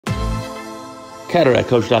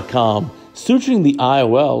CataractCoach.com, suturing the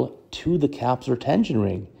IOL to the capsular tension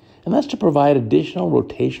ring, and that's to provide additional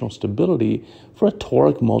rotational stability for a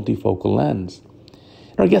toric multifocal lens.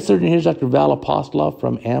 And our guest surgeon here is Dr. Val Apostolov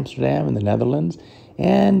from Amsterdam in the Netherlands,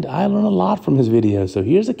 and I learned a lot from his videos. So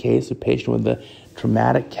here's a case of a patient with a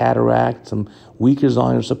traumatic cataract, some weaker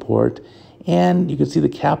zonular support, and you can see the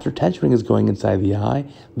capsular tension ring is going inside the eye.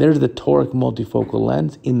 There's the toric multifocal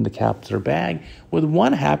lens in the capsular bag with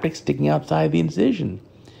one haptic sticking outside the incision.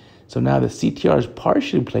 So now the CTR is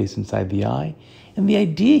partially placed inside the eye. And the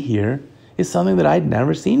idea here is something that I'd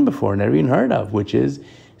never seen before, never even heard of, which is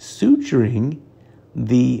suturing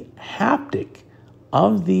the haptic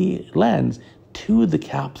of the lens to the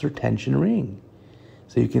capsular tension ring.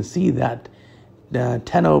 So you can see that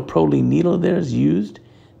 10-0 proline needle there is used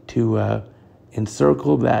to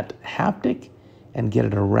encircle that haptic and get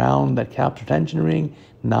it around that capsular tension ring.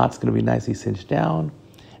 Knot's going to be nicely cinched down.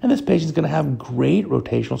 And this patient's going to have great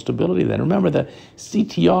rotational stability then. Remember, the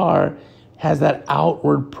CTR has that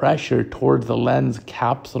outward pressure towards the lens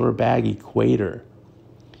capsular bag equator.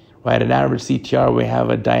 Right, an average CTR, we have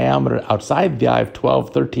a diameter outside the eye of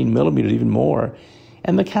 12, 13 millimeters, even more.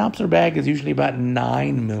 And the capsular bag is usually about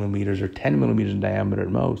 9 millimeters or 10 millimeters in diameter at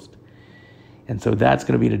most. And so that's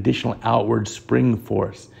going to be an additional outward spring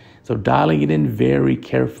force. So dialing it in very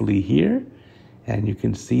carefully here, and you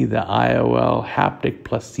can see the IOL haptic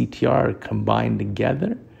plus CTR combined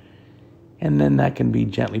together. And then that can be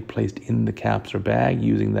gently placed in the capsular bag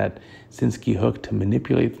using that Sinskey hook to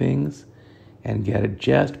manipulate things and get it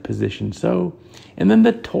just positioned so. And then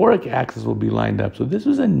the toric axis will be lined up. So this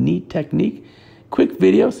was a neat technique. Quick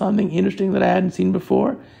video, something interesting that I hadn't seen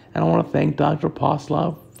before. And I want to thank Dr.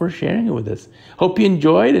 Apostolov for sharing it with us. Hope you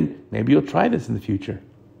enjoyed, and maybe you'll try this in the future.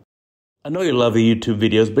 I know you love the YouTube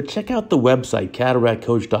videos, but check out the website,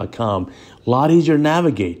 CataractCoach.com. A lot easier to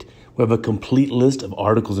navigate. We have a complete list of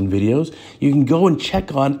articles and videos. You can go and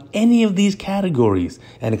check on any of these categories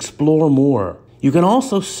and explore more. You can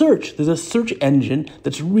also search. There's a search engine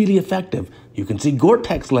that's really effective. You can see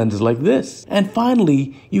Gore-Tex lenses like this. And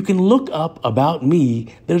finally, you can look up about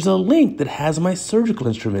me. There's a link that has my surgical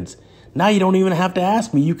instruments. Now you don't even have to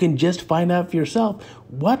ask me. You can just find out for yourself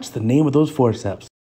what's the name of those forceps.